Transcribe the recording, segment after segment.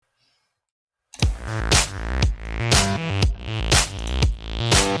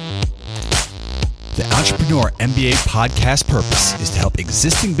Entrepreneur MBA podcast purpose is to help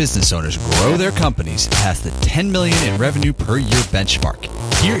existing business owners grow their companies past the $10 million in revenue per year benchmark.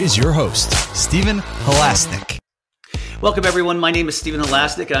 Here is your host, Stephen Halasnik. Welcome, everyone. My name is Stephen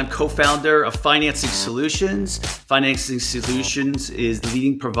Halasnik, and I'm co-founder of Financing Solutions. Financing Solutions is the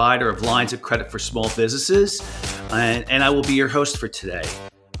leading provider of lines of credit for small businesses, and I will be your host for today.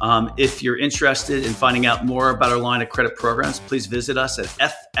 If you're interested in finding out more about our line of credit programs, please visit us at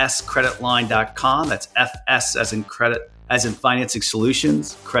fscreditline.com. That's FS as in credit, as in Financing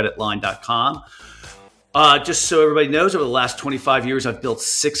Solutions, creditline.com. Just so everybody knows, over the last 25 years, I've built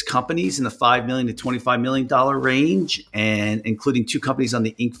 6 companies in the $5 million to $25 million range, and including 2 companies on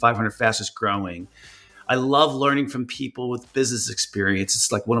the Inc. 500 fastest growing. I love learning from people with business experience.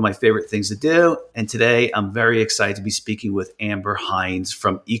 It's like one of my favorite things to do. And today I'm very excited to be speaking with Amber Hines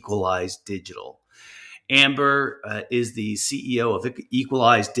from Equalize Digital. Amber is the CEO of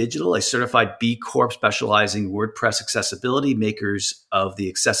Equalize Digital, a certified B Corp specializing in WordPress accessibility, makers of the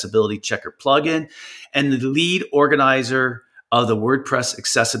Accessibility Checker plugin, and the lead organizer of the WordPress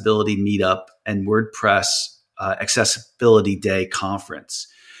Accessibility Meetup and WordPress Accessibility Day Conference.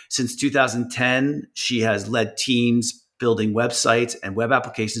 Since 2010, she has led teams building websites and web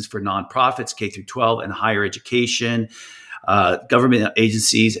applications for nonprofits, K-12, and higher education, government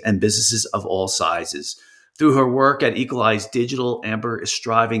agencies, and businesses of all sizes. Through her work at Equalize Digital, Amber is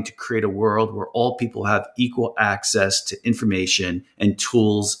striving to create a world where all people have equal access to information and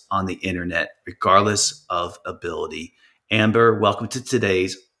tools on the internet, regardless of ability. Amber, welcome to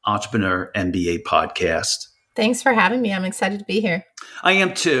today's Entrepreneur MBA podcast. Thanks for having me. I'm excited to be here. I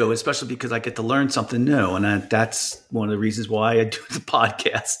am too, especially because I get to learn something new. And that's one of the reasons why I do the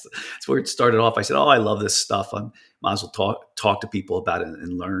podcast. That's where it started off. I said, I love this stuff. I might as well talk to people about it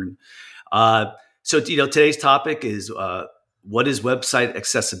and learn. So today's topic is what is website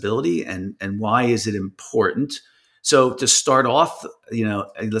accessibility and why is it important? So to start off,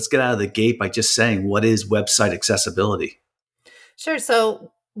 let's get out of the gate by just saying, what is website accessibility? Sure.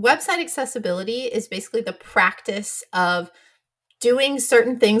 So website accessibility is basically the practice of doing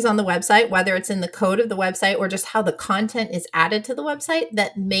certain things on the website, whether it's in the code of the website or just how the content is added to the website,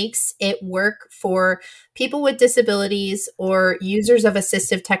 that makes it work for people with disabilities or users of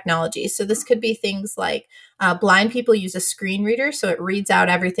assistive technology. So this could be things like blind people use a screen reader, so it reads out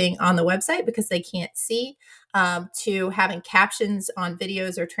everything on the website because they can't see, to having captions on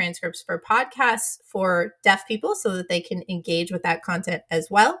videos or transcripts for podcasts for deaf people so that they can engage with that content as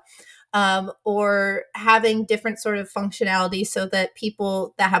well. Or having different sort of functionality so that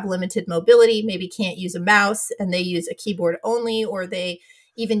people that have limited mobility maybe can't use a mouse and they use a keyboard only, or they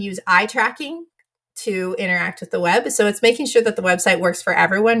even use eye tracking to interact with the web. So it's making sure that the website works for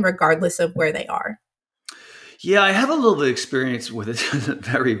everyone, regardless of where they are. Yeah, I have a little bit of experience with it,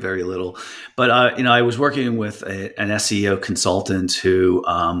 very, very little. But, I was working with an SEO consultant who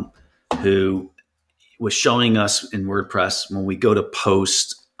was showing us in WordPress when we go to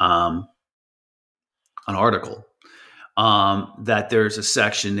post an article, that there's a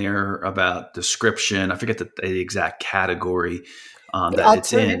section there about description. I forget the exact category that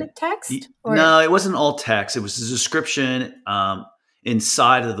it's in. Text? No, it wasn't all text. It was the description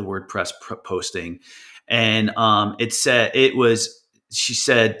inside of the WordPress posting. And she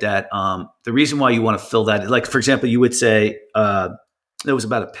said that the reason why you want to fill that, like, for example, you would say it was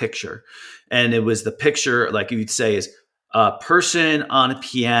about a picture. And it was the picture, like you'd say, is a person on a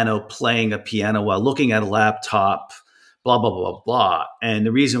piano playing a piano while looking at a laptop, blah, blah, blah, blah. And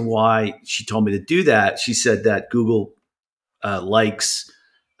the reason why she told me to do that, she said that Google likes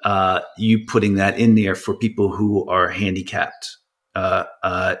you putting that in there for people who are handicapped,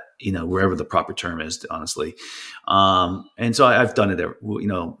 wherever the proper term is, honestly. And so I've done it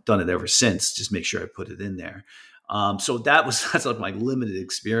ever since, just make sure I put it in there. So that's like my limited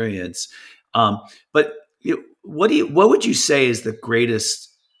experience. But what would you say is the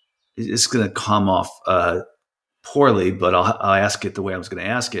greatest? It's going to come off poorly, but I'll ask it the way I was going to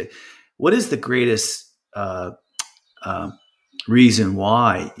ask it. What is the greatest reason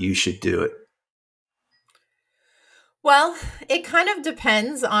why you should do it? Well, it kind of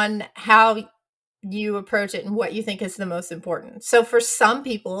depends on how you approach it and what you think is the most important. So for some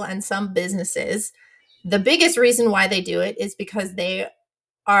people and some businesses, the biggest reason why they do it is because they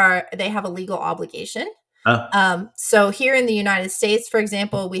have a legal obligation. So here in the United States, for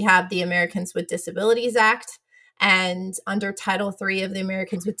example, we have the Americans with Disabilities Act, and under Title III of the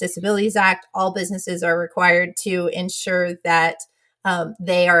Americans with Disabilities Act, all businesses are required to ensure that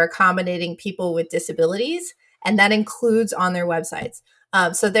they are accommodating people with disabilities, and that includes on their websites.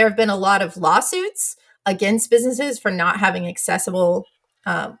 So there have been a lot of lawsuits against businesses for not having accessible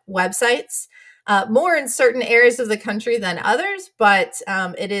websites. more in certain areas of the country than others, but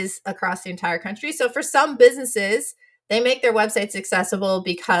it is across the entire country. So for some businesses, they make their websites accessible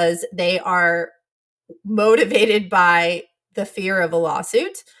because they are motivated by the fear of a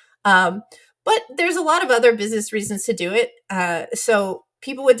lawsuit. But there's a lot of other business reasons to do it. So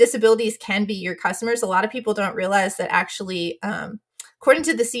people with disabilities can be your customers. A lot of people don't realize that actually, according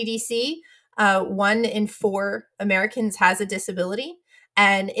to the CDC, 1 in 4 Americans has a disability.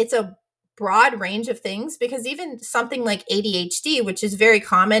 And it's a broad range of things, because even something like ADHD, which is very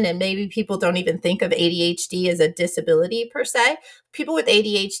common, and maybe people don't even think of ADHD as a disability per se. People with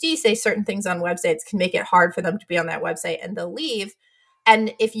ADHD say certain things on websites can make it hard for them to be on that website, and they'll leave.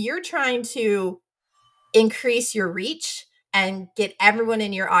 And if you're trying to increase your reach and get everyone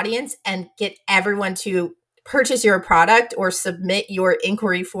in your audience and get everyone to purchase your product or submit your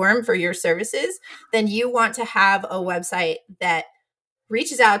inquiry form for your services, then you want to have a website that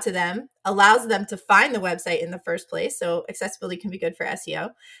reaches out to them, allows them to find the website in the first place. So accessibility can be good for SEO,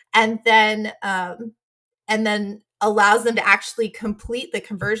 and then allows them to actually complete the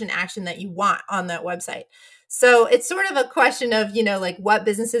conversion action that you want on that website. So it's sort of a question of, like what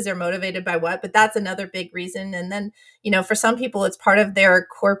businesses are motivated by what, but that's another big reason. And then, for some people, it's part of their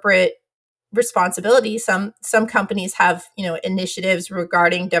corporate responsibility. Some companies have, initiatives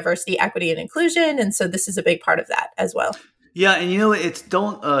regarding diversity, equity, and inclusion. And so this is a big part of that as well. Yeah, and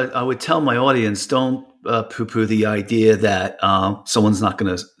I would tell my audience, don't poo-poo the idea that someone's not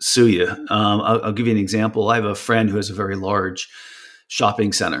going to sue you. I'll give you an example. I have a friend who has a very large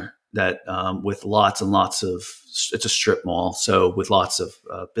shopping center that with lots and lots of, it's a strip mall, so with lots of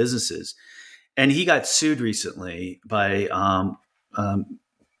businesses. And he got sued recently by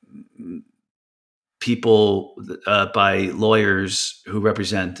people, by lawyers who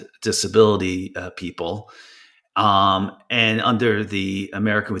represent disability people. And under the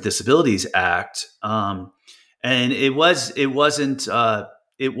American with Disabilities Act, and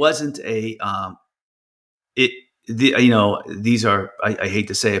these are, I hate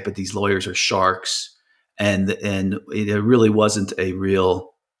to say it, but these lawyers are sharks, and it really wasn't a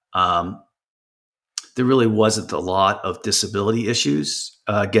real, there really wasn't a lot of disability issues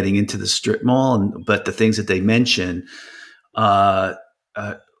getting into the strip mall, but the things that they mention, it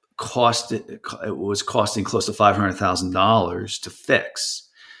was costing close to $500,000 to fix,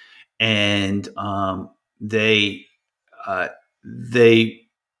 and I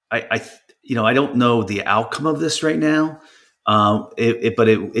don't know the outcome of this right now, but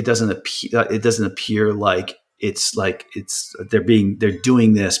it doesn't appear like they're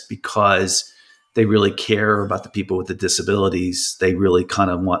doing this because they really care about the people with the disabilities. They really kind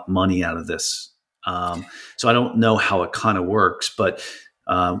of want money out of this. So I don't know how it kind of works, but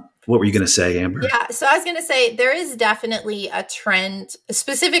what were you going to say, Amber? Yeah, so I was going to say there is definitely a trend,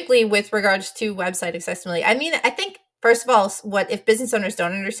 specifically with regards to website accessibility. I mean, I think, first of all, what if business owners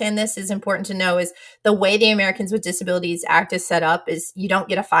don't understand this is important to know is the way the Americans with Disabilities Act is set up is you don't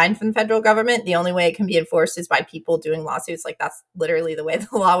get a fine from the federal government. The only way it can be enforced is by people doing lawsuits. Like that's literally the way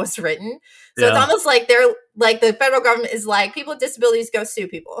the law was written. So It's almost like they're like the federal government is like people with disabilities go sue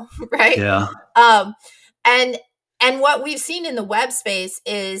people, right? Yeah. And what we've seen in the web space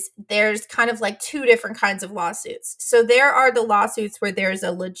is there's kind of like 2 different kinds of lawsuits. So there are the lawsuits where there's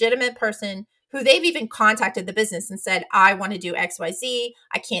a legitimate person who they've even contacted the business and said, I want to do XYZ.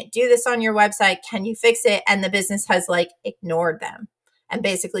 I can't do this on your website. Can you fix it? And the business has ignored them and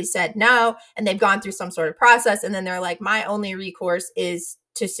basically said no. And they've gone through some sort of process. And then they're like, my only recourse is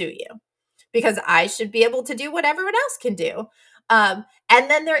to sue you because I should be able to do what everyone else can do. And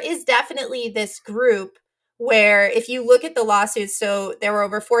then there is definitely this group where if you look at the lawsuits, so there were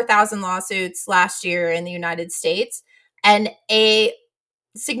over 4,000 lawsuits last year in the United States, and a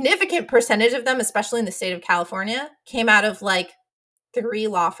significant percentage of them, especially in the state of California, came out of 3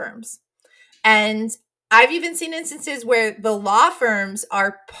 law firms. And I've even seen instances where the law firms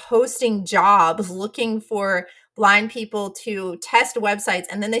are posting jobs looking for blind people to test websites.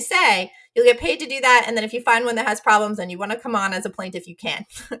 And then they say, you'll get paid to do that. And then if you find one that has problems and you want to come on as a plaintiff, you can,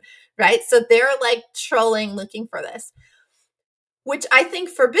 right? So they're trolling, looking for this, which I think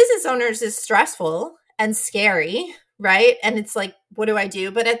for business owners is stressful and scary, right? And it's what do I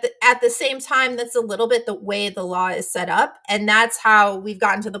do? But at the same time, that's a little bit the way the law is set up. And that's how we've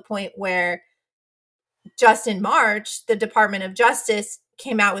gotten to the point where just in March, the Department of Justice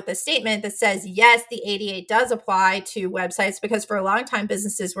came out with a statement that says, yes, the ADA does apply to websites, because for a long time,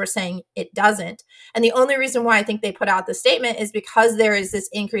 businesses were saying it doesn't. And the only reason why I think they put out the statement is because there is this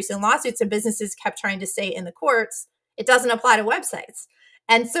increase in lawsuits and businesses kept trying to say in the courts, it doesn't apply to websites.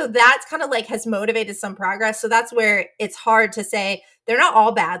 And so that's kind of like has motivated some progress. So that's where it's hard to say they're not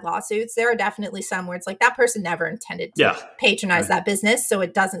all bad lawsuits. There are definitely some where it's like that person never intended to patronize that business. So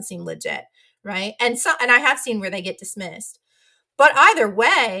it doesn't seem legit. Right. And I have seen where they get dismissed. But either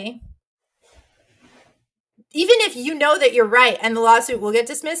way, even if you know that you're right and the lawsuit will get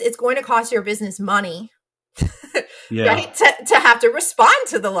dismissed, it's going to cost your business money. Right, to have to respond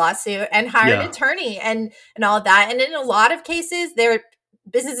to the lawsuit and hire an attorney and all of that. And in a lot of cases, their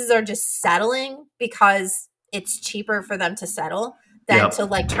businesses are just settling because it's cheaper for them to settle than to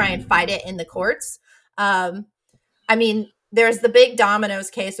like try and fight it in the courts. I mean, there's the big Domino's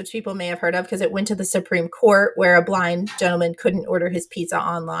case, which people may have heard of because it went to the Supreme Court where a blind gentleman couldn't order his pizza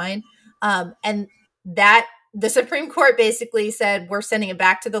online. And that the Supreme Court basically said, we're sending it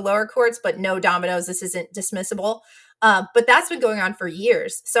back to the lower courts, but no, Domino's, this isn't dismissible. But that's been going on for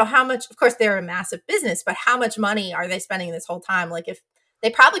years. So how much, of course, they're a massive business, but how much money are they spending this whole time? Like if they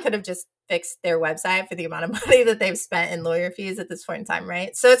probably could have just fixed their website for the amount of money that they've spent in lawyer fees at this point in time,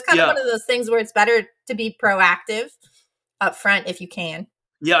 right? So it's kind of one of those things where it's better to be proactive up front if you can.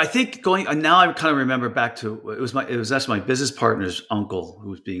 Yeah, I think now I kind of remember back to it was actually my business partner's uncle who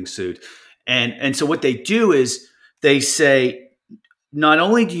was being sued. And so what they do is they say, not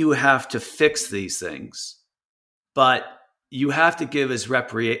only do you have to fix these things, but you have to give us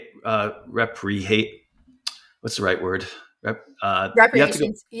what's the right word?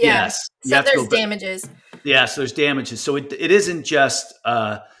 Reparations. Yes. So there's damages. Yeah, so there's damages. So it isn't just,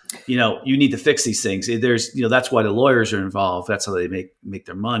 you need to fix these things. There's, that's why the lawyers are involved. That's how they make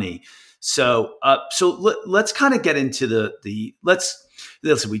their money. So let's kind of get into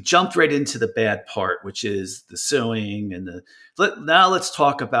listen, we jumped right into the bad part, which is the suing now let's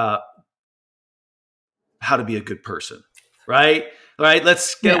talk about how to be a good person, right? All right.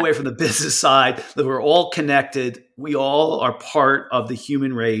 Let's get away from the business side. We're all connected. We all are part of the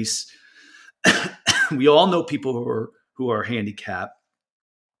human race. We all know people who are handicapped.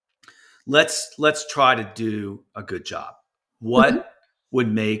 Let's try to do a good job. What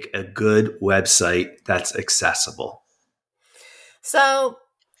would make a good website that's accessible? So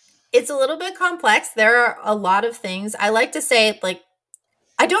it's a little bit complex. There are a lot of things. I like to say, like,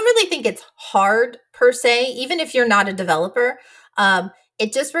 I don't really think it's hard per se, even if you're not a developer.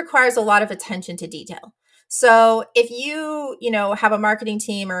 It just requires a lot of attention to detail. So if you have a marketing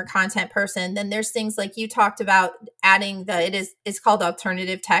team or a content person, then there's things like you talked about adding it's called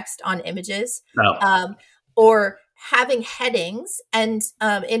alternative text on images, or having headings. And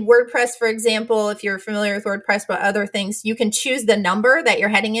in WordPress, for example, if you're familiar with WordPress, but other things, you can choose the number that your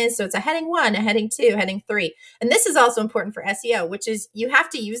heading is. So it's a heading 1, a heading 2, heading 3. And this is also important for SEO, which is you have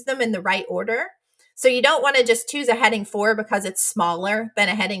to use them in the right order. So you don't want to just choose a heading 4 because it's smaller than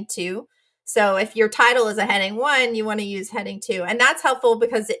a heading 2. So if your title is a heading 1, you want to use heading 2. And that's helpful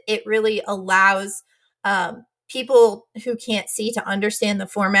because it really allows people who can't see to understand the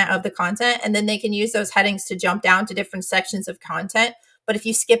format of the content, and then they can use those headings to jump down to different sections of content. But if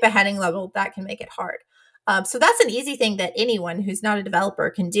you skip a heading level, that can make it hard. So that's an easy thing that anyone who's not a developer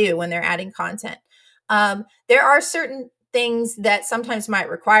can do when they're adding content. There are certain things that sometimes might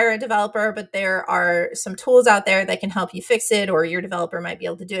require a developer, but there are some tools out there that can help you fix it, or your developer might be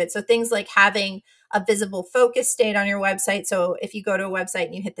able to do it. So things like having a visible focus state on your website. So if you go to a website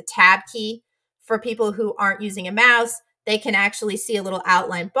and you hit the tab key, for people who aren't using a mouse, they can actually see a little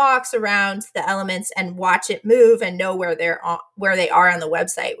outline box around the elements and watch it move and know where they are on the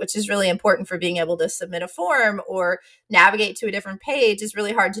website, which is really important for being able to submit a form or navigate to a different page. It's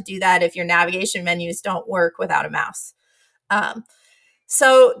really hard to do that if your navigation menus don't work without a mouse.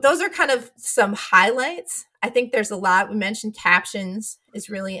 So those are kind of some highlights. I think there's a lot. We mentioned captions is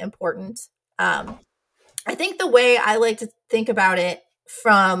really important. I think the way I like to think about it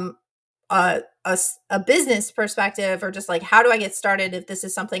from a business perspective, or just like, how do I get started if this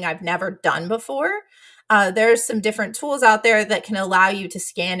is something I've never done before? There's some different tools out there that can allow you to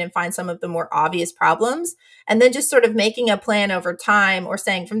scan and find some of the more obvious problems, and then just sort of making a plan over time, or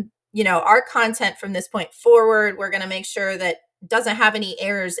saying from, our content from this point forward, we're going to make sure that it doesn't have any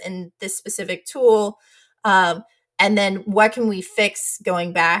errors in this specific tool. And then what can we fix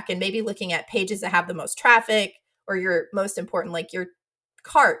going back, and maybe looking at pages that have the most traffic, or your most important, like your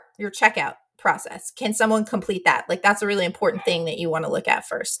cart, your checkout process. Can someone complete that? Like, that's a really important thing that you want to look at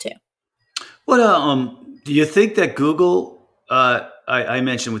first too. What do you think that Google, I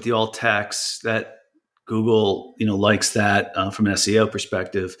mentioned with the alt text that Google, likes that from an SEO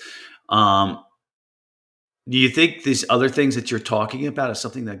perspective. Do you think these other things that you're talking about is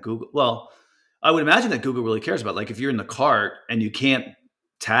something that Google, well, I would imagine that Google really cares about. Like if you're in the cart and you can't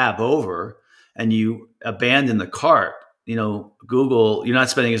tab over and you abandon the cart, Google, you're not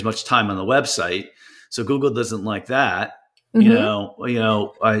spending as much time on the website. So Google doesn't like that.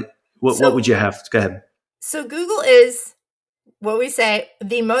 Mm-hmm. What would you have? Go ahead. So Google is what we say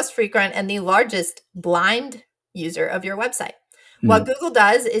the most frequent and the largest blind user of your website. What Google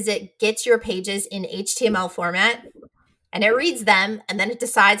does is it gets your pages in HTML format and it reads them, and then it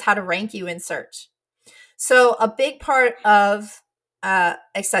decides how to rank you in search. So a big part of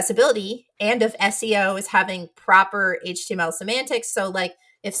accessibility and of SEO is having proper HTML semantics. So like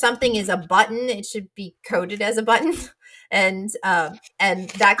if something is a button, it should be coded as a button and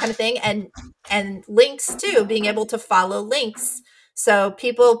that kind of thing. And links too, being able to follow links. So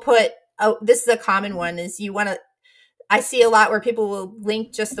people put, this is a common one, is I see a lot where people will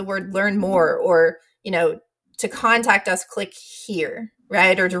link just the word learn more, or, to contact us, click here,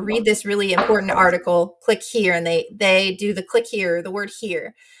 right? Or to read this really important article, click here. And they do the click here, the word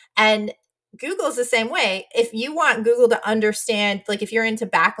here. And Google's the same way. If you want Google to understand, like if you're into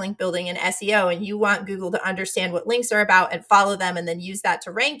backlink building and SEO and you want Google to understand what links are about and follow them and then use that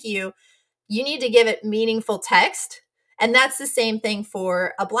to rank you, you need to give it meaningful text. And that's the same thing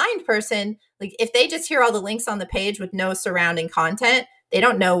for a blind person. Like if they just hear all the links on the page with no surrounding content, they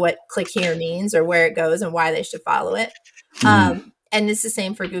don't know what click here means or where it goes and why they should follow it. And it's the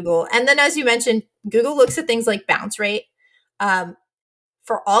same for Google. And then as you mentioned, Google looks at things like bounce rate.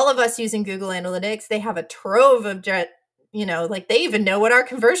 For all of us using Google Analytics, they have a trove of, they even know what our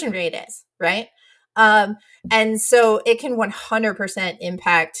conversion rate is, right? And so it can 100%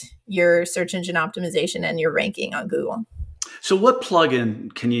 impact your search engine optimization and your ranking on Google. So what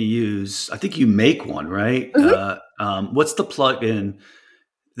plugin can you use? I think you make one, right? Mm-hmm. What's the plugin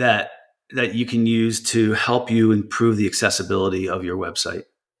that you can use to help you improve the accessibility of your website?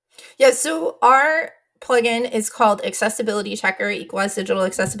 Yeah, so our plugin is called Accessibility Checker, Equalize Digital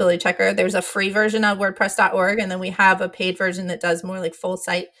Accessibility Checker. There's a free version on WordPress.org, and then we have a paid version that does more like full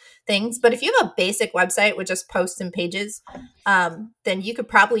site things. But if you have a basic website with just posts and pages, then you could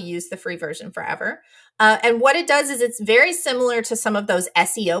probably use the free version forever. And what it does is it's very similar to some of those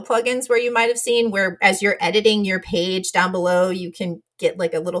SEO plugins where you might have seen, where as you're editing your page down below, you can get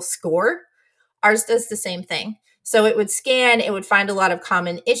like a little score. Ours does the same thing. So it would scan, it would find a lot of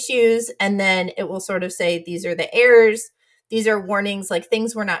common issues, and then it will sort of say, these are the errors. These are warnings, like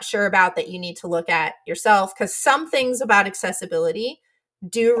things we're not sure about that you need to look at yourself, because some things about accessibility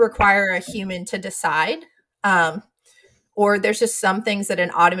do require a human to decide. Or there's just some things that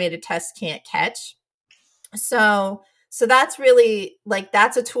an automated test can't catch. So that's really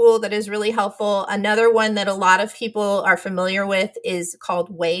that's a tool that is really helpful. Another one that a lot of people are familiar with is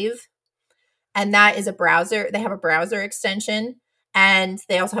called Wave. And that is a browser. They have a browser extension, and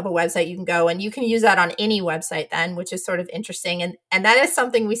they also have a website you can go, and you can use that on any website then, which is sort of interesting. And that is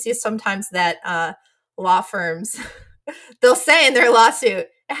something we see sometimes that law firms, they'll say in their lawsuit,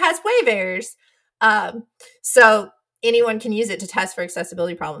 it has Wave errors. So anyone can use it to test for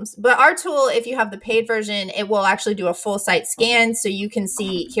accessibility problems. But our tool, if you have the paid version, it will actually do a full site scan. So you can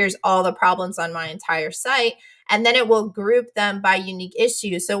see, here's all the problems on my entire site. And then it will group them by unique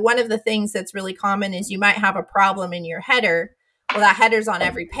issues. So one of the things that's really common is you might have a problem in your header. Well, that header's on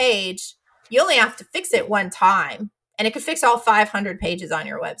every page. You only have to fix it one time, and it could fix all 500 pages on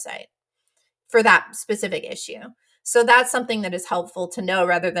your website for that specific issue. So that's something that is helpful to know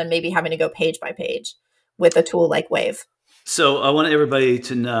rather than maybe having to go page by page with a tool like Wave. So I want everybody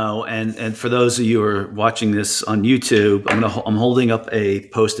to know, and for those of you who are watching this on YouTube, I'm holding up a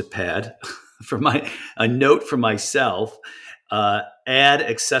Post-it pad for a note for myself. Add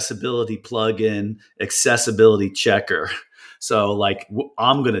accessibility plugin, accessibility checker. So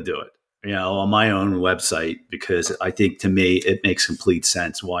I'm going to do it, on my own website, because I think to me it makes complete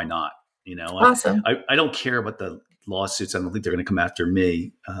sense. Why not? Awesome. I don't care about the lawsuits. I don't think they're going to come after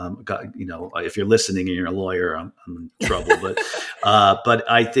me. If you're listening and you're a lawyer, I'm in trouble. But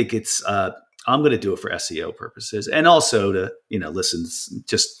I think it's I'm going to do it for SEO purposes, and also to listen,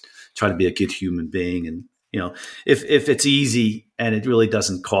 just try to be a good human being. And if it's easy and it really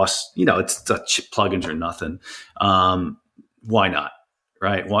doesn't cost, it's plugins or nothing. Why not?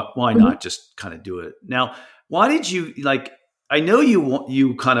 Right? Why not just kind of do it? Now, why did you I know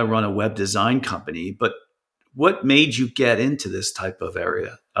you kind of run a web design company, but what made you get into this type of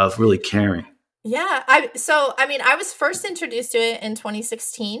area of really caring? Yeah. I was first introduced to it in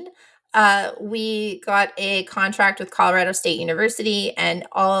 2016. We got a contract with Colorado State University, and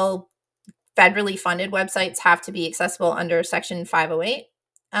all federally funded websites have to be accessible under Section 508.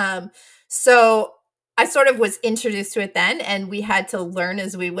 So I sort of was introduced to it then, and we had to learn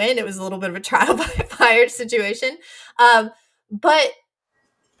as we went. It was a little bit of a trial by fire situation. But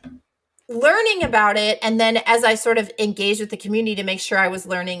learning about it. And then as I sort of engaged with the community to make sure I was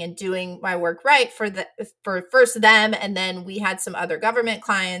learning and doing my work right for first them, and then we had some other government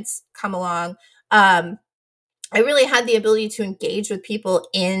clients come along. I really had the ability to engage with people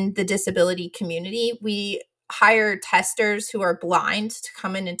in the disability community. We hire testers who are blind to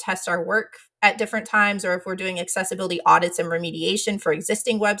come in and test our work at different times, or if we're doing accessibility audits and remediation for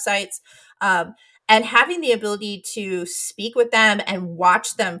existing websites. And having the ability to speak with them and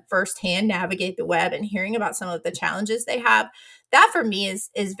watch them firsthand navigate the web and hearing about some of the challenges they have, that for me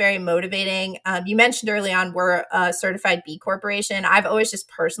is very motivating. You mentioned early on we're a certified B Corporation. I've always just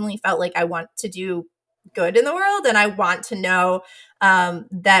personally felt like I want to do good in the world, and I want to know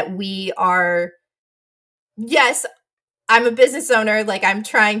that we are, yes, I'm a business owner, like I'm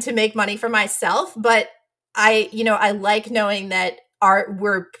trying to make money for myself, but I like knowing that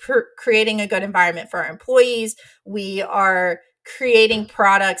we're creating a good environment for our employees. We are creating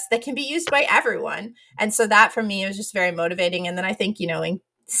products that can be used by everyone. And so that for me was just very motivating. And then I think, in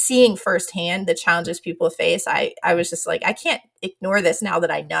seeing firsthand the challenges people face, I was just like, I can't ignore this now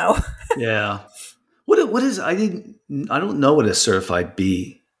that I know. Yeah. What is, I don't know what a certified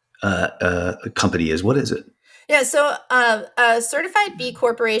B company is. What is it? Yeah. So a certified B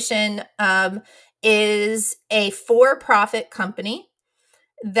Corporation is a for-profit company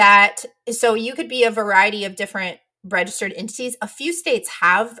so you could be a variety of different registered entities. A few states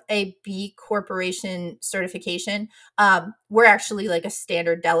have a B Corporation certification. We're actually like a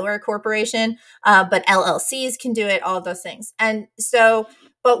standard Delaware corporation, but LLCs can do it, all of those things. And so,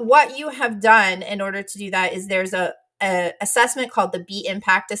 but what you have done in order to do that is there's a assessment called the B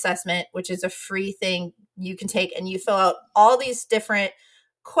Impact Assessment, which is a free thing you can take, and you fill out all these different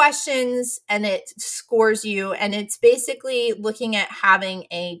questions and it scores you. And it's basically looking at having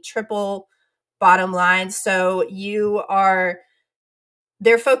a triple bottom line. So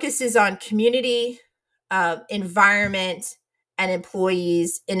their focus is on community, environment, and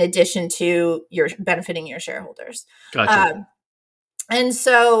employees, in addition to benefiting your shareholders. Gotcha. And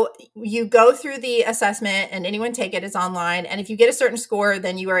so you go through the assessment, and anyone take it, is online. And if you get a certain score,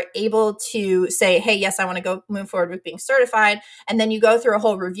 then you are able to say, hey, yes, I want to move forward with being certified. And then you go through a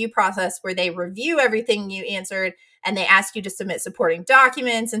whole review process where they review everything you answered, and they ask you to submit supporting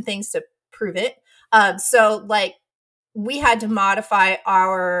documents and things to prove it. So like we had to modify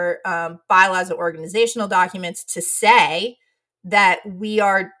our bylaws and organizational documents to say that we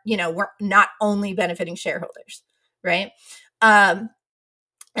are, we're not only benefiting shareholders, right?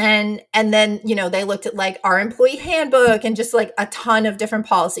 And then, they looked at like our employee handbook and just like a ton of different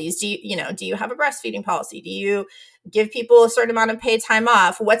policies. Do you have a breastfeeding policy? Do you give people a certain amount of paid time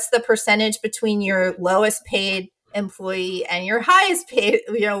off? What's the percentage between your lowest paid employee and your highest paid?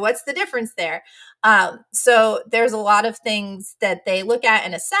 What's the difference there? So there's a lot of things that they look at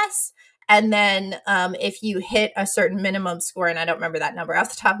and assess. And then if you hit a certain minimum score, and I don't remember that number off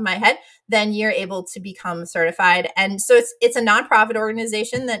the top of my head, then you're able to become certified. And so it's a nonprofit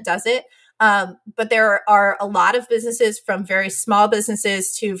organization that does it. But there are a lot of businesses, from very small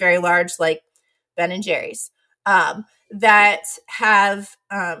businesses to very large, like Ben and Jerry's, that have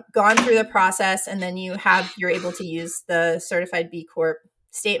gone through the process. And then you're able to use the certified B Corp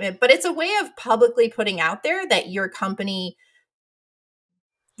statement. But it's a way of publicly putting out there that your company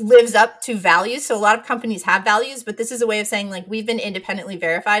lives up to values. So a lot of companies have values, but this is a way of saying like we've been independently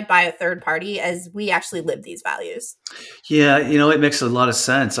verified by a third party as we actually live these values. Yeah, it makes a lot of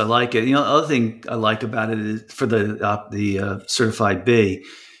sense. I like it. The other thing I like about it is for the certified B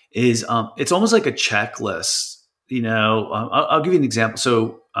is it's almost like a checklist. I'll give you an example.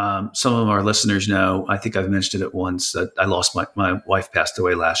 So some of our listeners know, I think I've mentioned it once, that I lost my wife passed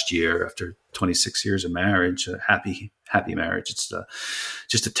away last year after 26 years of marriage, a happy marriage. It's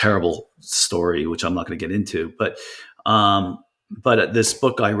just a terrible story, which I'm not going to get into. But this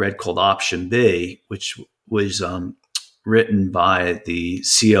book I read called Option B, which was written by the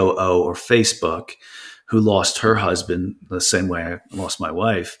COO of Facebook, who lost her husband the same way I lost my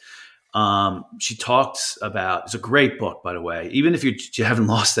wife. She talks about, it's a great book, by the way, even if you haven't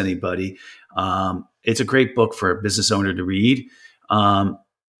lost anybody, it's a great book for a business owner to read.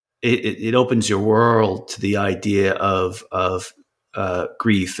 It opens your world to the idea of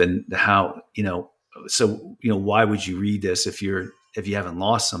grief and how, why would you read this if you haven't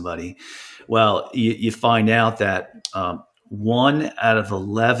lost somebody? Well, you find out that 1 out of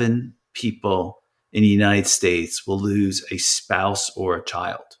 11 people in the United States will lose a spouse or a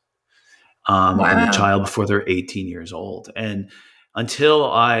child. Wow. And a child before they're 18 years old. And until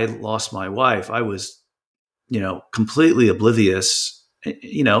I lost my wife, I was, completely oblivious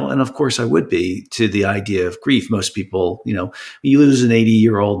and of course I would be to the idea of grief. Most people, you lose an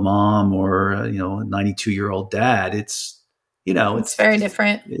 80-year-old mom or, a 92-year-old dad, it's very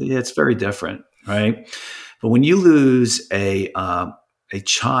different. It's very different. Right. But when you lose a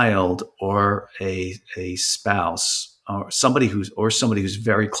child or a spouse or somebody who's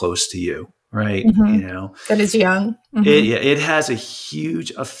very close to you, right. Mm-hmm. That is young. Mm-hmm. It has a huge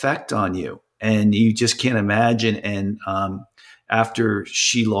effect on you, and you just can't imagine. And, after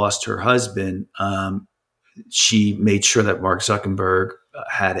she lost her husband, she made sure that Mark Zuckerberg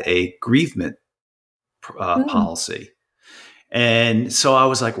had a bereavement policy. And so I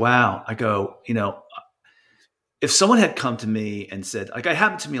was like, wow, I go, if someone had come to me and said, like, it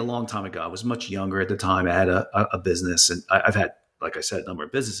happened to me a long time ago, I was much younger at the time. I had a business, and I've had, like I said, a number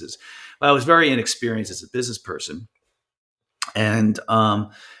of businesses, but I was very inexperienced as a business person. And,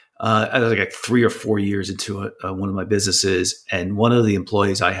 I was like 3 or 4 years into one of my businesses, and one of the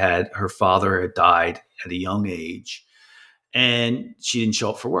employees I had, her father had died at a young age, and she didn't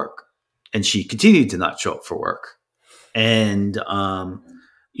show up for work, and she continued to not show up for work. And,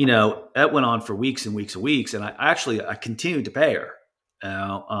 that went on for weeks and weeks and weeks. And I continued to pay her,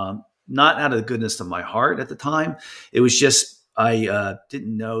 not out of the goodness of my heart at the time. It was just, I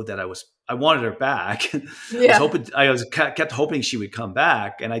didn't know that I wanted her back. Yeah. I kept hoping she would come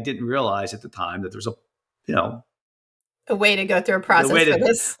back. And I didn't realize at the time that there was a way to go through a process for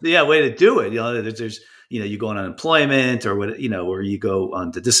this. Yeah. Way to do it. There's, you go on unemployment or what, or you go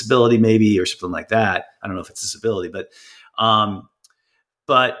on to disability maybe, or something like that. I don't know if it's disability, but now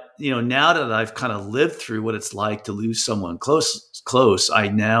that I've kind of lived through what it's like to lose someone close, I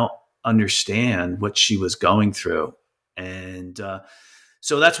now understand what she was going through. And,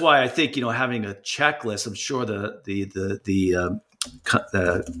 so that's why I think, having a checklist, I'm sure the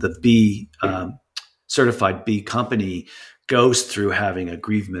B certified B company goes through having a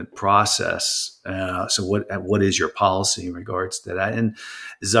bereavement process. So what is your policy in regards to that? And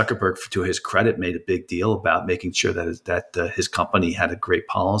Zuckerberg, to his credit, made a big deal about making sure that his company had a great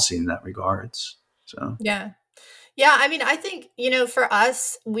policy in that regards. So yeah. I mean, I think for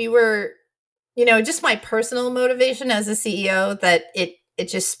us, we were, just my personal motivation as a CEO that it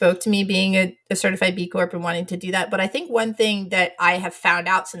just spoke to me being a certified B Corp and wanting to do that. But I think one thing that I have found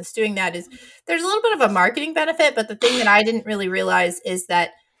out since doing that is there's a little bit of a marketing benefit. But the thing that I didn't really realize is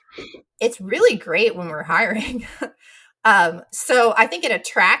that it's really great when we're hiring. So I think it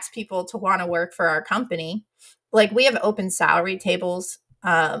attracts people to want to work for our company. Like, we have open salary tables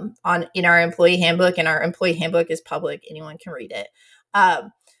in our employee handbook, and our employee handbook is public. Anyone can read it.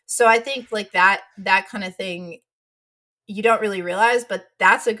 So I think like that kind of thing, you don't really realize, but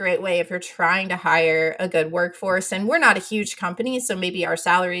that's a great way if you're trying to hire a good workforce. And we're not a huge company, so maybe our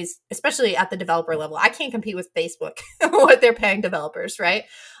salaries, especially at the developer level, I can't compete with Facebook, what they're paying developers, right?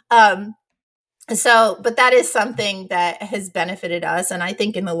 But that is something that has benefited us. And I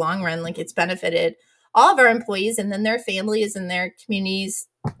think in the long run, like, it's benefited all of our employees and then their families and their communities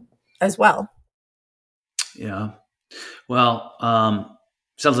as well. Yeah. Well,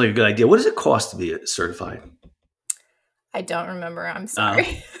 sounds like a good idea. What does it cost to be certified? I don't remember. I'm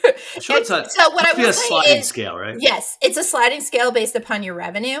sorry. Sure, it's a sliding scale, right? Yes, it's a sliding scale based upon your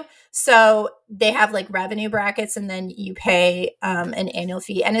revenue. So they have like revenue brackets, and then you pay an annual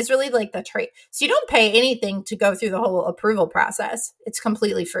fee, and it's really like the trade. So you don't pay anything to go through the whole approval process. It's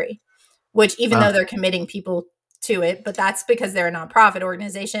completely free, which even though they're committing people to it, but that's because they're a nonprofit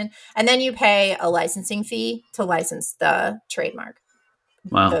organization. And then you pay a licensing fee to license the trademark,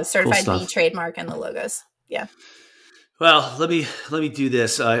 the certified B trademark and the logos. Yeah. Well, let me do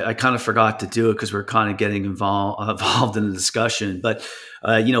this. I kind of forgot to do it because we're kind of getting involved in the discussion. But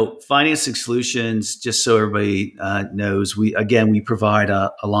Financing Solutions, just so everybody knows, we provide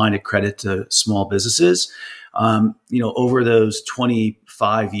a line of credit to small businesses. Over those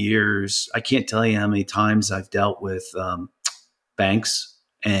 25 years, I can't tell you how many times I've dealt with banks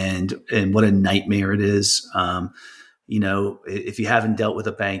and what a nightmare it is. If you haven't dealt with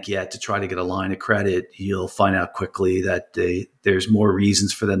a bank yet to try to get a line of credit, you'll find out quickly that there's more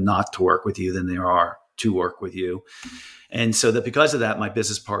reasons for them not to work with you than there are to work with you. And so that because of that, my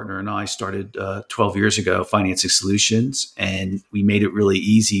business partner and I started 12 years ago, Financing Solutions, and we made it really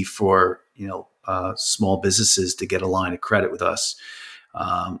easy for, small businesses to get a line of credit with us.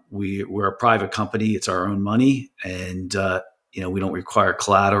 We're a private company. It's our own money. And, we don't require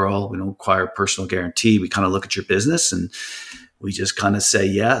collateral. We don't require personal guarantee. We kind of look at your business and we just kind of say,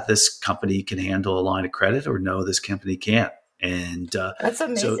 yeah, this company can handle a line of credit, or no, this company can't. And that's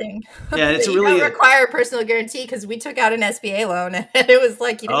amazing. So, yeah, it's you really don't require a personal guarantee, because we took out an SBA loan and it was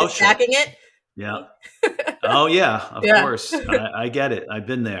like, stacking it. Yeah. Oh yeah, of Yeah. course. I get it. I've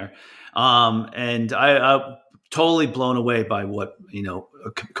been there. And I totally blown away by what,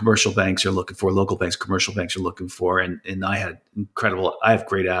 commercial banks are looking for, local banks, commercial banks are looking for. And I have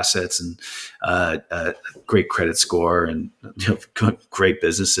great assets and great credit score and great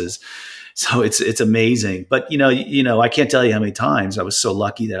businesses. So it's amazing. But I can't tell you how many times I was so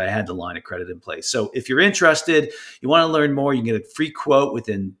lucky that I had the line of credit in place. So if you're interested, you want to learn more, you can get a free quote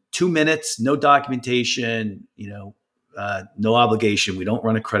within 2 minutes, no documentation, no obligation. We don't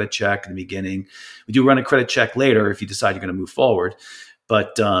run a credit check in the beginning. We do run a credit check later if you decide you're going to move forward.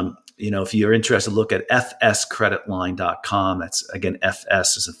 But if you're interested, look at fscreditline.com. That's again,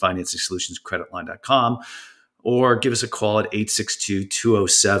 FS is a Financing Solutions Creditline.com. Or give us a call at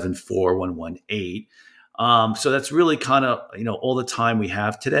 862-207-4118. So that's really kind of, all the time we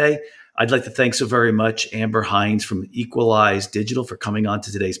have today. I'd like to thank so very much Amber Hines from Equalize Digital for coming on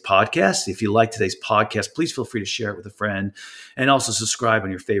to today's podcast. If you like today's podcast, please feel free to share it with a friend and also subscribe on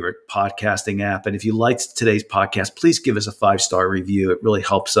your favorite podcasting app. And if you liked today's podcast, please give us a 5-star review. It really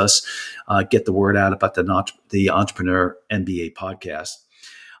helps us get the word out about the Entrepreneur MBA podcast.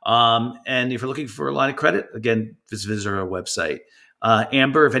 And if you're looking for a line of credit, again, just visit our website.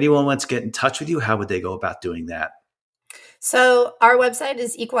 Amber, if anyone wants to get in touch with you, how would they go about doing that? So our website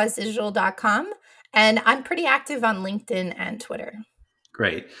is equalizedigital.com, and I'm pretty active on LinkedIn and Twitter.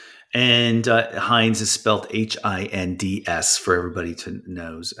 Great. And Hines is spelled Hinds for everybody to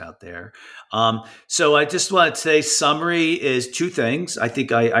knows out there. So I just want to say summary is 2 things I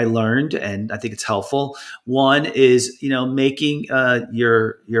think I learned, and I think it's helpful. One is, making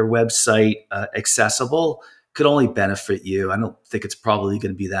your website accessible could only benefit you. I don't think it's probably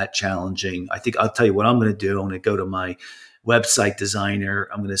going to be that challenging. I think I'll tell you what I'm going to do. I'm going to go to my website designer.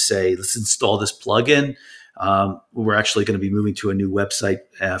 I'm going to say, let's install this plugin. We're actually going to be moving to a new website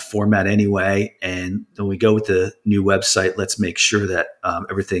format anyway. And when we go with the new website, let's make sure that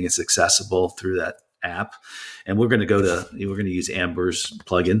everything is accessible through that app. And we're going to use Amber's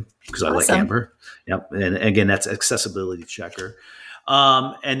plugin because I like Amber. Yep. And again, that's accessibility checker.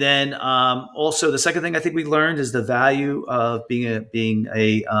 And then also the second thing I think we learned is the value of being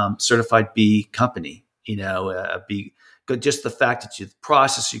a certified B company. Just the fact that the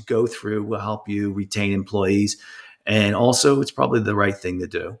process you go through will help you retain employees, and also it's probably the right thing to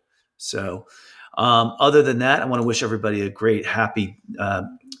do. So, other than that, I want to wish everybody a great, happy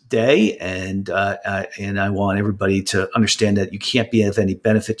day, and I want everybody to understand that you can't be of any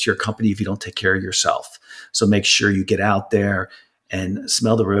benefit to your company if you don't take care of yourself. So make sure you get out there and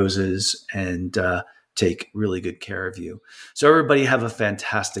smell the roses and take really good care of you. So everybody have a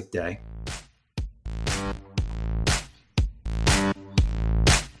fantastic day.